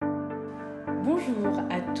Bonjour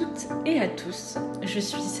à toutes et à tous, je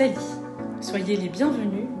suis Sally. Soyez les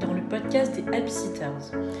bienvenus dans le podcast des Habitudes,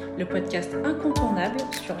 le podcast incontournable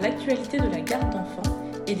sur l'actualité de la garde d'enfants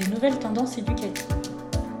et des nouvelles tendances éducatives.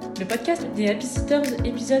 Le podcast des Habitudes,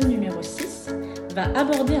 épisode numéro 6, va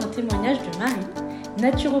aborder un témoignage de Marie,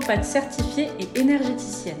 naturopathe certifiée et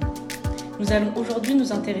énergéticienne. Nous allons aujourd'hui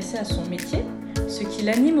nous intéresser à son métier, ce qui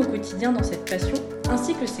l'anime au quotidien dans cette passion,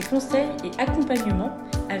 ainsi que ses conseils et accompagnements,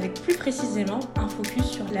 avec plus précisément un focus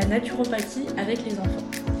sur la naturopathie avec les enfants.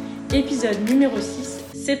 Épisode numéro 6,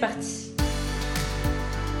 c'est parti.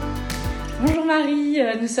 Bonjour Marie,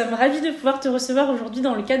 nous sommes ravis de pouvoir te recevoir aujourd'hui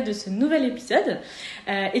dans le cadre de ce nouvel épisode.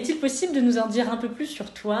 Est-il possible de nous en dire un peu plus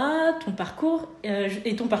sur toi, ton parcours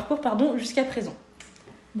jusqu'à présent ?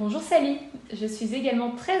 Bonjour Sally, je suis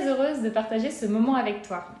également très heureuse de partager ce moment avec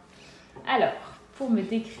toi. Alors, pour me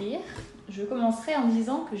décrire, je commencerai en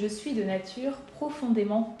disant que je suis de nature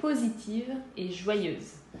profondément positive et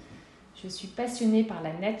joyeuse. Je suis passionnée par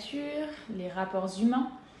la nature, les rapports humains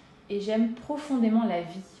et j'aime profondément la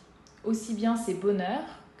vie, aussi bien ses bonheurs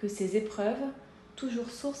que ses épreuves, toujours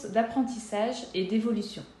source d'apprentissage et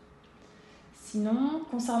d'évolution. Sinon,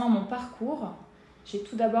 concernant mon parcours, j'ai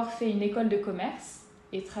tout d'abord fait une école de commerce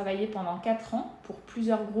et travaillé pendant 4 ans pour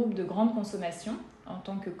plusieurs groupes de grande consommation en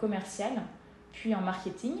tant que commerciale, puis en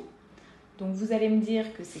marketing. Donc vous allez me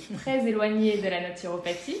dire que c'est très éloigné de la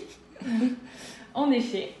naturopathie. En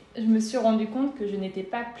effet, je me suis rendu compte que je n'étais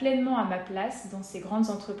pas pleinement à ma place dans ces grandes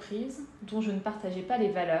entreprises dont je ne partageais pas les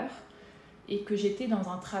valeurs et que j'étais dans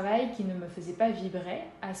un travail qui ne me faisait pas vibrer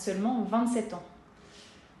à seulement 27 ans.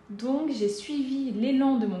 Donc j'ai suivi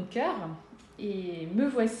l'élan de mon cœur et me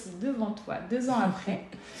voici devant toi 2 ans après,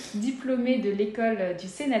 diplômée de l'école du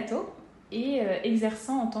Sénato et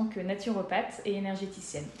exerçant en tant que naturopathe et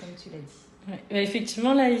énergéticienne, comme tu l'as dit. Ouais,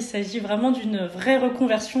 effectivement, là, il s'agit vraiment d'une vraie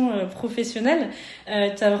reconversion professionnelle. Tu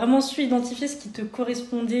as vraiment su identifier ce qui te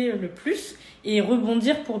correspondait le plus et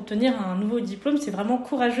rebondir pour obtenir un nouveau diplôme. C'est vraiment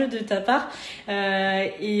courageux de ta part.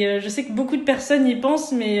 Et je sais que beaucoup de personnes y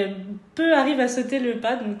pensent, mais peu arrivent à sauter le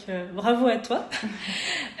pas. Donc, bravo à toi.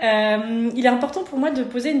 Il est important pour moi de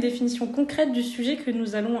poser une définition concrète du sujet que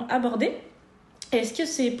nous allons aborder. Est-ce que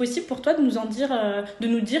c'est possible pour toi de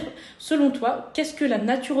nous dire, selon toi, qu'est-ce que la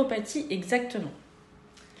naturopathie exactement ?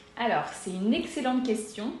 Alors, c'est une excellente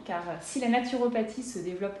question, car si la naturopathie se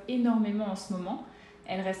développe énormément en ce moment,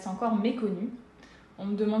 elle reste encore méconnue. On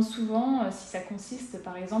me demande souvent si ça consiste,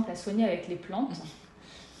 par exemple, à soigner avec les plantes.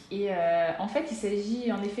 Et en fait, il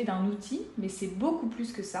s'agit en effet d'un outil, mais c'est beaucoup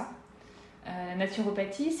plus que ça. La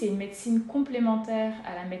naturopathie, c'est une médecine complémentaire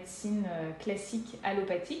à la médecine classique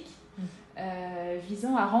allopathique,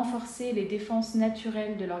 visant à renforcer les défenses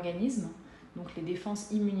naturelles de l'organisme, donc les défenses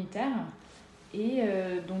immunitaires, et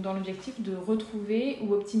donc dans l'objectif de retrouver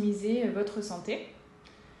ou optimiser votre santé.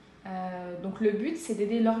 Donc le but, c'est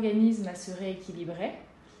d'aider l'organisme à se rééquilibrer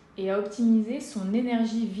et à optimiser son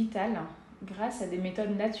énergie vitale grâce à des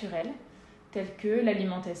méthodes naturelles telles que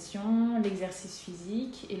l'alimentation, l'exercice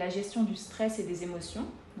physique et la gestion du stress et des émotions.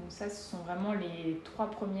 Donc ça, ce sont vraiment les 3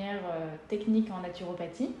 premières techniques en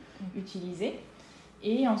naturopathie utilisées.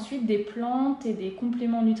 Et ensuite, des plantes et des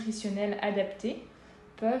compléments nutritionnels adaptés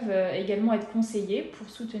peuvent également être conseillés pour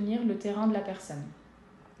soutenir le terrain de la personne.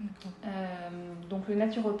 Donc le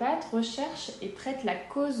naturopathe recherche et traite la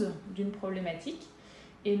cause d'une problématique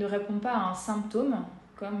et ne répond pas à un symptôme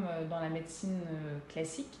comme dans la médecine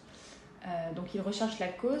classique. Donc il recherche la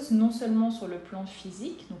cause non seulement sur le plan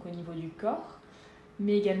physique, donc au niveau du corps,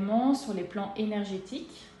 mais également sur les plans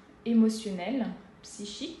énergétiques, émotionnels,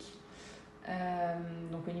 psychiques,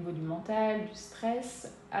 donc au niveau du mental, du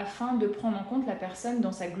stress, afin de prendre en compte la personne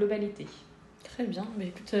dans sa globalité. Très bien, mais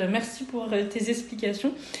écoute, merci pour tes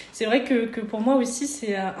explications. C'est vrai que pour moi aussi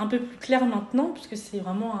c'est un peu plus clair maintenant, puisque c'est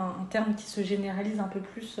vraiment un terme qui se généralise un peu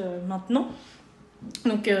plus maintenant.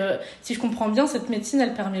 Donc si je comprends bien, cette médecine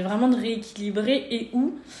elle permet vraiment de rééquilibrer et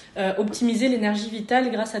ou optimiser l'énergie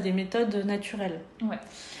vitale grâce à des méthodes naturelles. Ouais.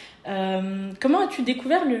 Comment as-tu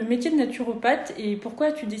découvert le métier de naturopathe et pourquoi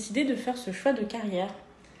as-tu décidé de faire ce choix de carrière ?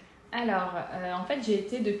 Alors, en fait, j'ai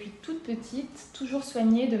été depuis toute petite toujours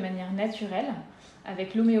soignée de manière naturelle,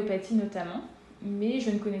 avec l'homéopathie notamment, mais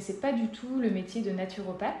je ne connaissais pas du tout le métier de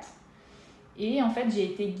naturopathe. Et en fait, j'ai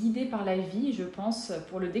été guidée par la vie, je pense,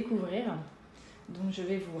 pour le découvrir. Donc, je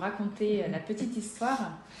vais vous raconter la petite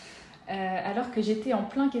histoire. Alors que j'étais en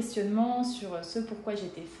plein questionnement sur ce pourquoi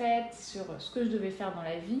j'étais faite, sur ce que je devais faire dans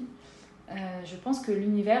la vie, je pense que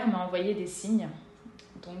l'univers m'a envoyé des signes.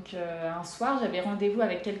 Donc un soir, j'avais rendez-vous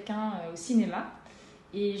avec quelqu'un au cinéma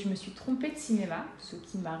et je me suis trompée de cinéma, ce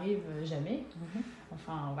qui m'arrive jamais.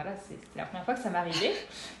 Enfin voilà, c'est la première fois que ça m'arrivait.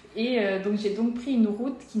 Et donc j'ai donc pris une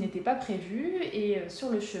route qui n'était pas prévue et sur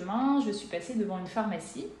le chemin, je suis passée devant une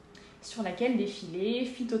pharmacie sur laquelle défilaient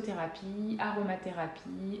phytothérapie,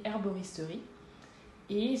 aromathérapie, herboristerie.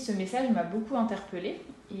 Et ce message m'a beaucoup interpellée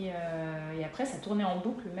et après ça tournait en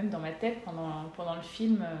boucle même dans ma tête pendant le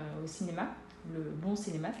film au cinéma, le bon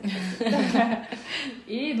cinéma.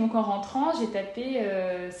 Et donc en rentrant, j'ai tapé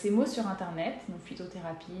ces mots sur internet, donc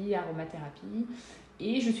phytothérapie, aromathérapie,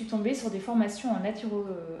 et je suis tombée sur des formations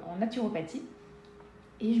en naturopathie.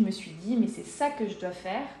 Et je me suis dit, mais c'est ça que je dois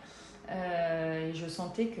faire. Et je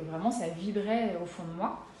sentais que vraiment ça vibrait au fond de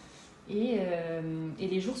moi. Et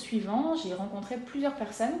les jours suivants, j'ai rencontré plusieurs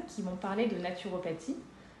personnes qui m'ont parlé de naturopathie,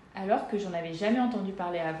 alors que j'en avais jamais entendu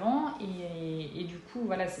parler avant. Et du coup,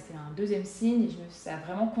 voilà, c'était un deuxième signe. Et ça a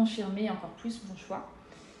vraiment confirmé encore plus mon choix.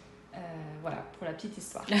 Voilà, pour la petite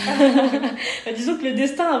histoire. Disons que le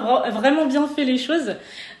destin a vraiment bien fait les choses.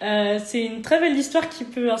 C'est une très belle histoire qui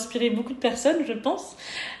peut inspirer beaucoup de personnes, je pense.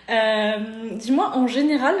 Dis-moi, en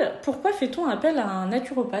général, pourquoi fait-on appel à un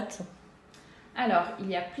naturopathe ? Alors, il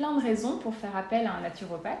y a plein de raisons pour faire appel à un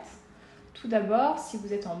naturopathe. Tout d'abord, si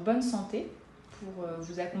vous êtes en bonne santé, pour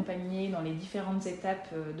vous accompagner dans les différentes étapes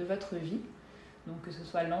de votre vie, donc que ce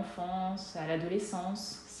soit l'enfance, à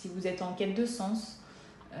l'adolescence, si vous êtes en quête de sens,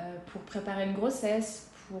 pour préparer une grossesse,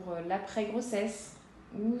 pour l'après-grossesse,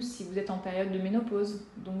 ou si vous êtes en période de ménopause,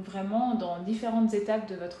 donc vraiment dans différentes étapes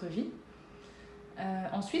de votre vie.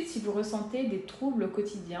 Ensuite, si vous ressentez des troubles au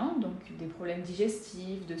quotidien, donc des problèmes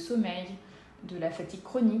digestifs, de sommeil, de la fatigue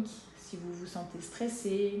chronique, si vous vous sentez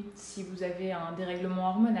stressé, si vous avez un dérèglement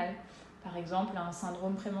hormonal, par exemple un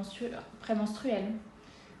syndrome prémenstruel,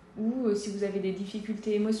 ou si vous avez des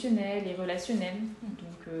difficultés émotionnelles et relationnelles,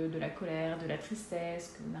 donc de la colère, de la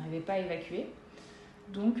tristesse, que vous n'arrivez pas à évacuer.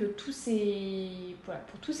 Donc pour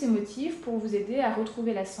tous ces motifs, pour vous aider à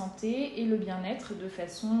retrouver la santé et le bien-être de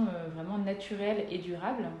façon vraiment naturelle et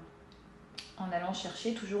durable, en allant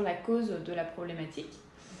chercher toujours la cause de la problématique.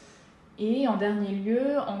 Et en dernier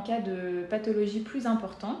lieu, en cas de pathologie plus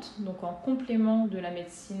importante, donc en complément de la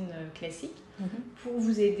médecine classique, pour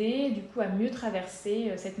vous aider du coup à mieux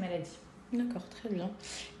traverser cette maladie. D'accord, très bien.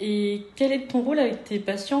 Et quel est ton rôle avec tes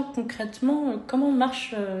patients concrètement ? Comment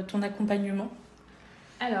marche ton accompagnement ?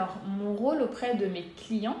 Alors, mon rôle auprès de mes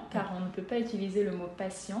clients, car on ne peut pas utiliser le mot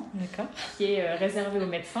patient, qui est réservé aux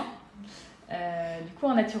médecins. Du coup,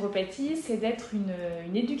 en naturopathie, c'est d'être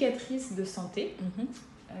une éducatrice de santé,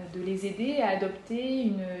 de les aider à adopter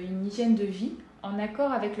une hygiène de vie en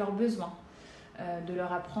accord avec leurs besoins, de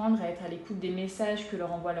leur apprendre à être à l'écoute des messages que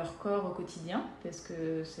leur envoie leur corps au quotidien, parce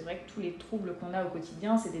que c'est vrai que tous les troubles qu'on a au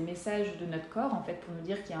quotidien, c'est des messages de notre corps, en fait, pour nous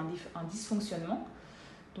dire qu'il y a un dysfonctionnement.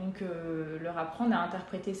 Donc, leur apprendre à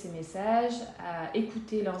interpréter ces messages, à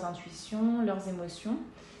écouter leurs intuitions, leurs émotions,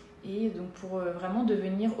 et donc pour vraiment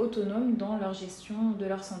devenir autonomes dans leur gestion de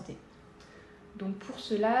leur santé. Donc pour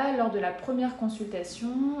cela, lors de la première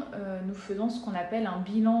consultation, nous faisons ce qu'on appelle un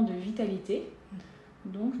bilan de vitalité.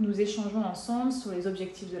 Donc nous échangeons ensemble sur les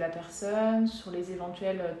objectifs de la personne, sur les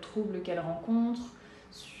éventuels troubles qu'elle rencontre,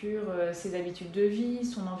 sur ses habitudes de vie,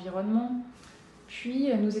 son environnement. Puis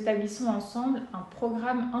nous établissons ensemble un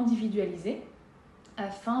programme individualisé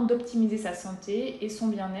afin d'optimiser sa santé et son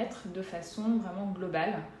bien-être de façon vraiment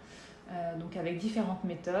globale. Donc avec différentes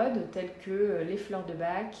méthodes telles que les fleurs de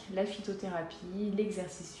bac, la phytothérapie,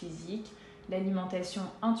 l'exercice physique, l'alimentation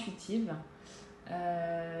intuitive.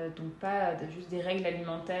 Donc pas juste des règles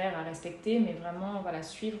alimentaires à respecter, mais vraiment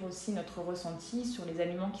suivre aussi notre ressenti sur les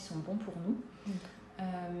aliments qui sont bons pour nous.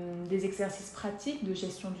 Des exercices pratiques de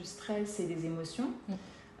gestion du stress et des émotions,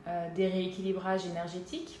 des rééquilibrages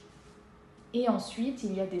énergétiques. Et ensuite,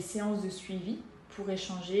 il y a des séances de suivi pour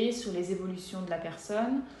échanger sur les évolutions de la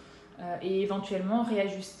personne, et éventuellement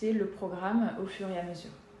réajuster le programme au fur et à mesure.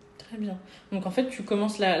 Très bien. Donc en fait, tu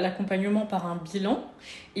commences l'accompagnement par un bilan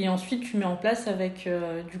et ensuite tu mets en place avec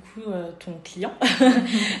ton client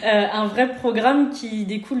un vrai programme qui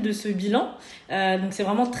découle de ce bilan. Donc c'est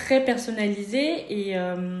vraiment très personnalisé et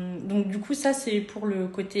donc du coup ça c'est pour le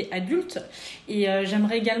côté adulte. Et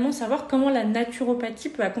j'aimerais également savoir comment la naturopathie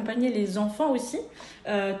peut accompagner les enfants aussi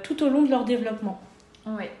tout au long de leur développement.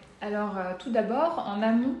 Oui. Alors tout d'abord, en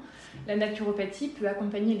amont, la naturopathie peut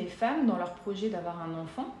accompagner les femmes dans leur projet d'avoir un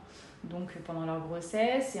enfant, donc pendant leur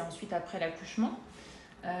grossesse et ensuite après l'accouchement.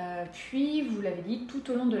 Puis, vous l'avez dit,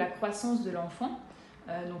 tout au long de la croissance de l'enfant,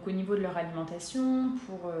 donc au niveau de leur alimentation,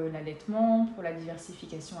 pour l'allaitement, pour la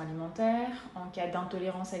diversification alimentaire, en cas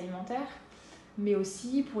d'intolérance alimentaire, mais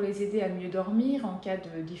aussi pour les aider à mieux dormir en cas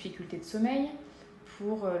de difficulté de sommeil,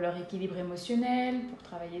 pour leur équilibre émotionnel, pour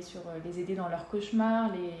travailler sur les aider dans leurs cauchemars,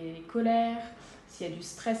 les colères, s'il y a du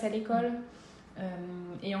stress à l'école,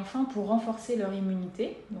 Et enfin, pour renforcer leur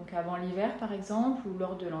immunité, donc avant l'hiver par exemple, ou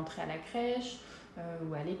lors de l'entrée à la crèche,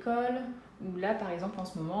 ou à l'école, ou là par exemple en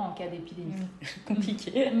ce moment en cas d'épidémie.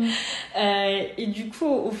 Compliqué. Et du coup,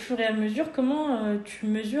 au fur et à mesure, comment tu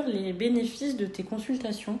mesures les bénéfices de tes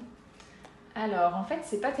consultations ? Alors en fait,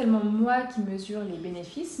 c'est pas tellement moi qui mesure les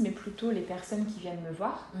bénéfices, mais plutôt les personnes qui viennent me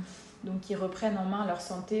voir, donc qui reprennent en main leur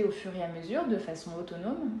santé au fur et à mesure de façon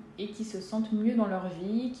autonome et qui se sentent mieux dans leur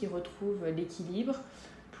vie, qui retrouvent l'équilibre,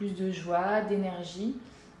 plus de joie, d'énergie,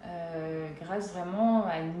 grâce vraiment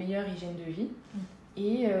à une meilleure hygiène de vie.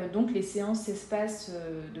 Et donc les séances s'espacent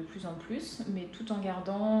de plus en plus, mais tout en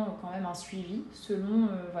gardant quand même un suivi selon,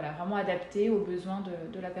 vraiment adapté aux besoins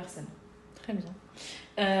de la personne. Très bien.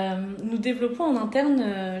 Nous développons en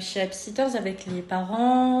interne chez Habisitters avec les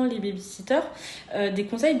parents, les babysitters, des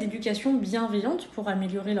conseils d'éducation bienveillante pour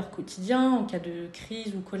améliorer leur quotidien en cas de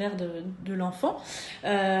crise ou colère de l'enfant,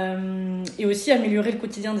 et aussi améliorer le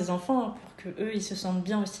quotidien des enfants pour qu'eux ils se sentent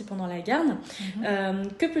bien aussi pendant la garde.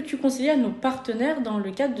 Que peux-tu conseiller à nos partenaires dans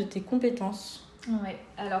le cadre de tes compétences ? Ouais.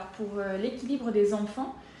 Alors pour l'équilibre des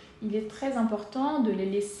enfants, il est très important de les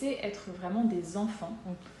laisser être vraiment des enfants.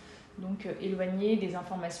 Donc éloigner des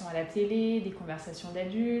informations à la télé, des conversations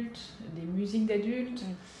d'adultes, des musiques d'adultes.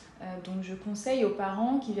 Donc je conseille aux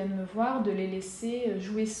parents qui viennent me voir de les laisser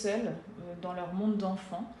jouer seuls dans leur monde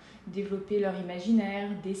d'enfants, développer leur imaginaire,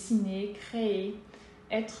 dessiner, créer,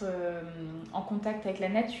 être en contact avec la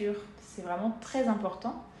nature. C'est vraiment très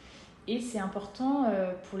important. Et c'est important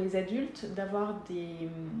pour les adultes d'avoir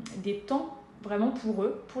des temps vraiment pour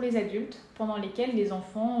eux, pour les adultes, pendant lesquels les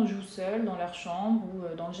enfants jouent seuls dans leur chambre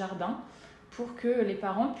ou dans le jardin, pour que les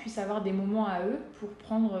parents puissent avoir des moments à eux pour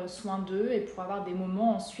prendre soin d'eux et pour avoir des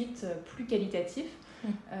moments ensuite plus qualitatifs,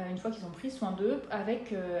 une fois qu'ils ont pris soin d'eux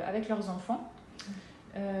avec leurs enfants.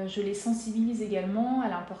 Je les sensibilise également à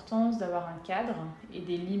l'importance d'avoir un cadre et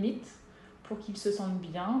des limites pour qu'ils se sentent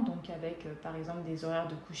bien, donc avec par exemple des horaires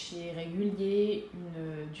de coucher réguliers,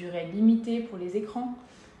 une durée limitée pour les écrans.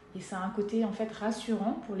 Et ça a un côté en fait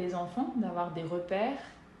rassurant pour les enfants d'avoir des repères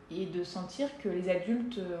et de sentir que les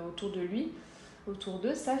adultes autour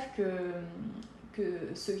d'eux, savent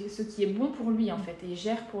que ce qui est bon pour lui en fait et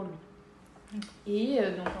gère pour lui. Et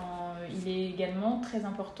il est également très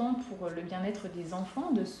important pour le bien-être des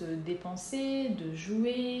enfants de se dépenser, de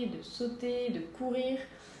jouer, de sauter, de courir,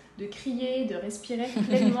 de crier, de respirer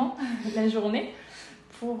pleinement la journée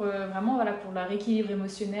pour pour leur équilibre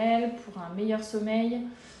émotionnel, pour un meilleur sommeil.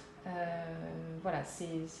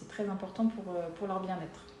 C'est très important pour leur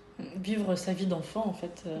bien-être. Vivre sa vie d'enfant en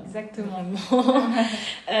fait. Exactement.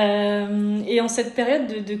 Et en cette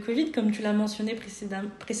période de Covid, comme tu l'as mentionné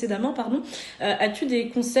précédemment, as-tu des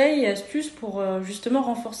conseils et astuces pour justement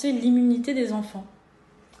renforcer l'immunité des enfants ?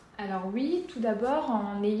 Alors oui, tout d'abord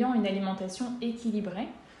en ayant une alimentation équilibrée,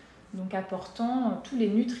 donc apportant tous les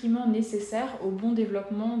nutriments nécessaires au bon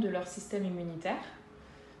développement de leur système immunitaire.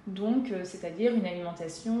 Donc, c'est-à-dire une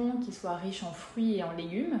alimentation qui soit riche en fruits et en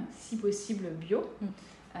légumes, si possible bio,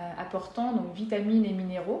 apportant donc vitamines et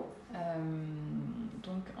minéraux.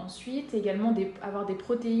 Donc ensuite, également avoir des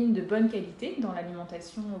protéines de bonne qualité dans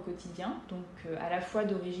l'alimentation au quotidien, donc à la fois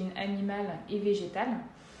d'origine animale et végétale,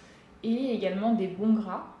 et également des bons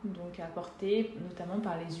gras, donc apportés notamment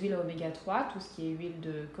par les huiles oméga 3, tout ce qui est huile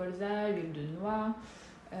de colza, huile de noix,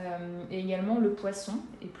 et également le poisson,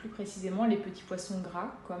 et plus précisément les petits poissons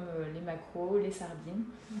gras comme les maquereaux, les sardines,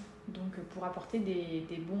 donc pour apporter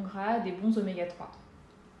des bons gras, des bons oméga 3.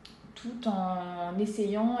 Tout en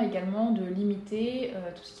essayant également de limiter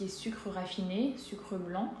tout ce qui est sucre raffiné, sucre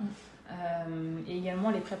blanc, et également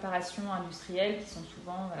les préparations industrielles qui sont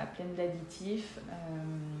souvent pleines d'additifs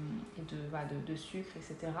et de sucre,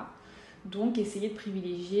 etc. Donc, essayer de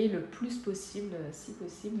privilégier le plus possible, si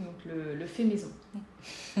possible, donc le fait maison.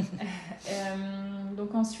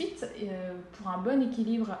 Donc ensuite, pour un bon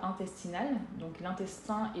équilibre intestinal, donc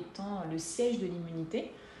l'intestin étant le siège de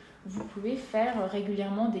l'immunité, vous pouvez faire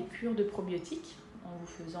régulièrement des cures de probiotiques en vous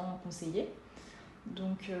faisant conseiller.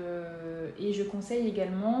 Donc, et je conseille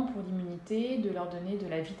également pour l'immunité de leur donner de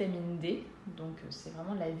la vitamine D, donc c'est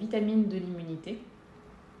vraiment la vitamine de l'immunité.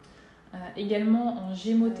 Également en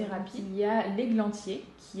gémothérapie, il y a l'églantier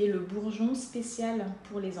qui est le bourgeon spécial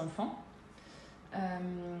pour les enfants.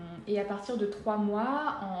 Et à partir de 3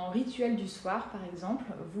 mois, en rituel du soir par exemple,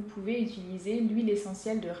 vous pouvez utiliser l'huile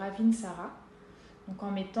essentielle de Ravinsara, donc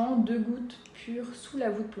en mettant 2 gouttes pures sous la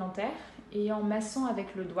voûte plantaire et en massant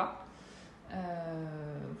avec le doigt.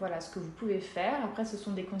 Voilà ce que vous pouvez faire. Après, ce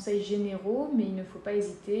sont des conseils généraux, mais il ne faut pas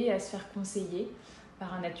hésiter à se faire conseiller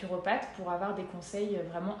par un naturopathe pour avoir des conseils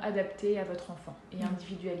vraiment adaptés à votre enfant et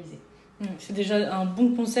individualisés. C'est déjà un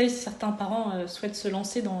bon conseil si certains parents souhaitent se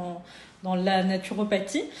lancer dans la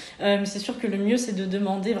naturopathie. Mais c'est sûr que le mieux, c'est de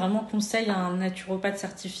demander vraiment conseil à un naturopathe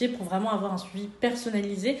certifié pour vraiment avoir un suivi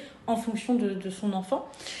personnalisé en fonction de son enfant.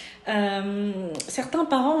 Certains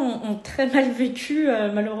parents ont très mal vécu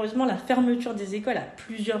malheureusement la fermeture des écoles à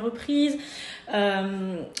plusieurs reprises.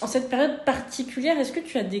 En cette période particulière, est-ce que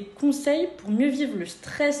tu as des conseils pour mieux vivre le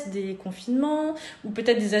stress des confinements ou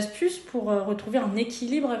peut-être des astuces pour retrouver un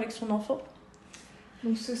équilibre avec son enfant?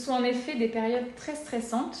 Donc ce sont en effet des périodes très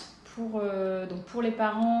stressantes pour les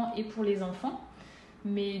parents et pour les enfants.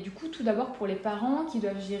 Mais du coup, tout d'abord pour les parents qui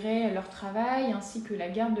doivent gérer leur travail ainsi que la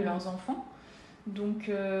garde de leurs enfants. Donc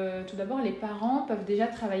tout d'abord, les parents peuvent déjà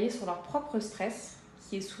travailler sur leur propre stress,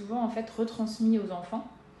 qui est souvent en fait retransmis aux enfants.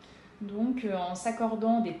 Donc en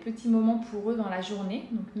s'accordant des petits moments pour eux dans la journée,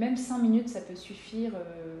 donc même 5 minutes ça peut suffire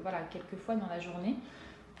quelquefois dans la journée,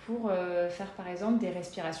 pour faire par exemple des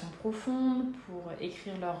respirations profondes, pour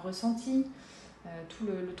écrire leurs ressentis, tout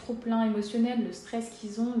le trop-plein émotionnel, le stress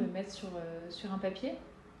qu'ils ont, le mettre sur un papier,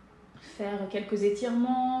 faire quelques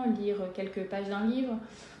étirements, lire quelques pages d'un livre,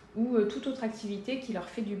 ou toute autre activité qui leur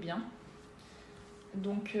fait du bien.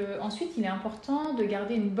 Donc ensuite, il est important de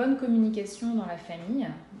garder une bonne communication dans la famille.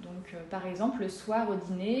 Donc par exemple, le soir au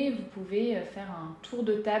dîner, vous pouvez faire un tour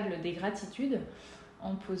de table des gratitudes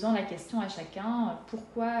en posant la question à chacun «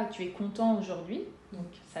 Pourquoi tu es content aujourd'hui ?» Donc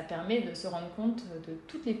ça permet de se rendre compte de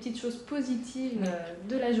toutes les petites choses positives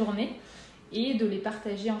de la journée et de les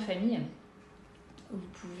partager en famille. Vous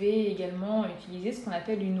pouvez également utiliser ce qu'on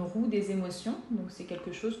appelle une roue des émotions. Donc c'est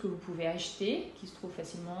quelque chose que vous pouvez acheter, qui se trouve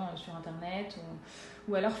facilement sur internet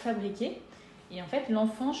ou alors fabriquer. Et en fait,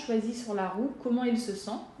 l'enfant choisit sur la roue comment il se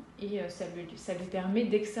sent et ça lui permet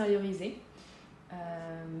d'extérioriser.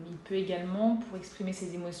 Il peut également, pour exprimer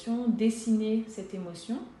ses émotions, dessiner cette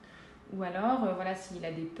émotion. Ou alors, s'il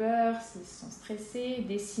a des peurs, s'il se sent stressé,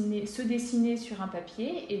 se dessiner sur un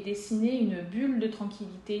papier et dessiner une bulle de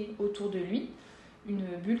tranquillité autour de lui. Une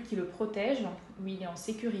bulle qui le protège, où il est en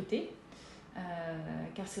sécurité,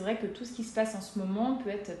 car c'est vrai que tout ce qui se passe en ce moment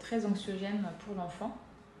peut être très anxiogène pour l'enfant.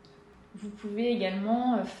 Vous pouvez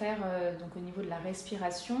également faire, donc au niveau de la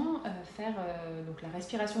respiration, donc la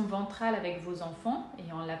respiration ventrale avec vos enfants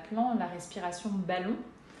et en l'appelant la respiration ballon.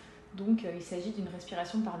 Donc il s'agit d'une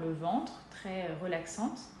respiration par le ventre, très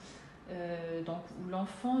relaxante, où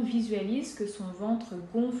l'enfant visualise que son ventre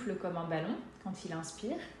gonfle comme un ballon quand il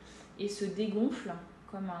inspire et se dégonfle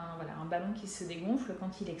comme un ballon qui se dégonfle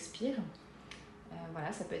quand il expire.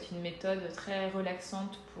 Ça peut être une méthode très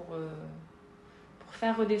relaxante pour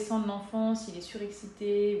faire redescendre l'enfant s'il est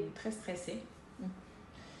surexcité ou très stressé.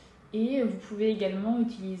 Et vous pouvez également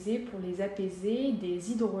utiliser pour les apaiser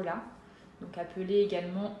des hydrolats, donc appelés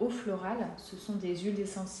également eau florale. Ce sont des huiles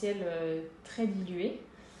essentielles très diluées.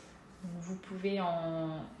 Donc vous pouvez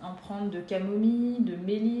en prendre de camomille, de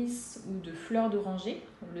mélisse ou de fleurs d'oranger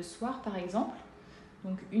le soir par exemple.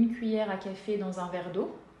 Donc une cuillère à café dans un verre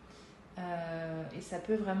d'eau. Et ça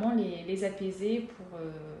peut vraiment les apaiser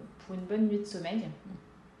pour une bonne nuit de sommeil.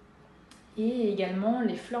 Et également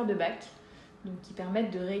les fleurs de Bach, donc qui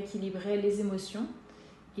permettent de rééquilibrer les émotions.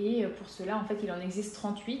 Et pour cela, en fait, il en existe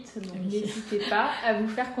 38. Donc n'hésitez pas à vous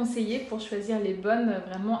faire conseiller pour choisir les bonnes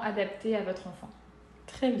vraiment adaptées à votre enfant.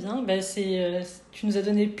 Très bien, tu nous as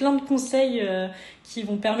donné plein de conseils qui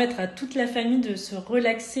vont permettre à toute la famille de se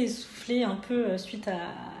relaxer et souffler un peu suite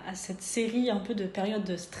à cette série un peu de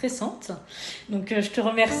périodes stressantes. Donc je te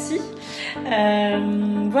remercie.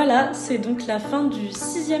 C'est donc la fin du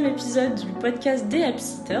 6e épisode du podcast des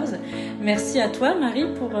Habitudes. Merci à toi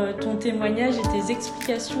Marie pour ton témoignage et tes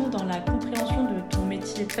explications dans la compréhension de ton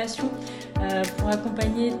métier de passion pour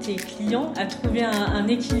accompagner tes clients à trouver un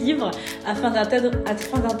équilibre afin d'atteindre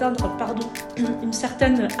une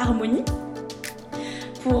certaine harmonie.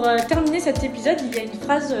 Pour terminer cet épisode, il y a une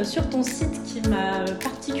phrase sur ton site qui m'a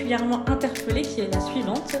particulièrement interpellée, qui est la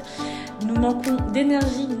suivante. Nous manquons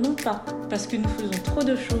d'énergie non pas parce que nous faisons trop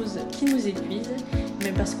de choses qui nous épuisent,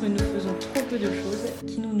 mais parce que nous faisons trop peu de choses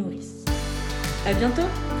qui nous nourrissent. À bientôt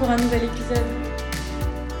pour un nouvel épisode.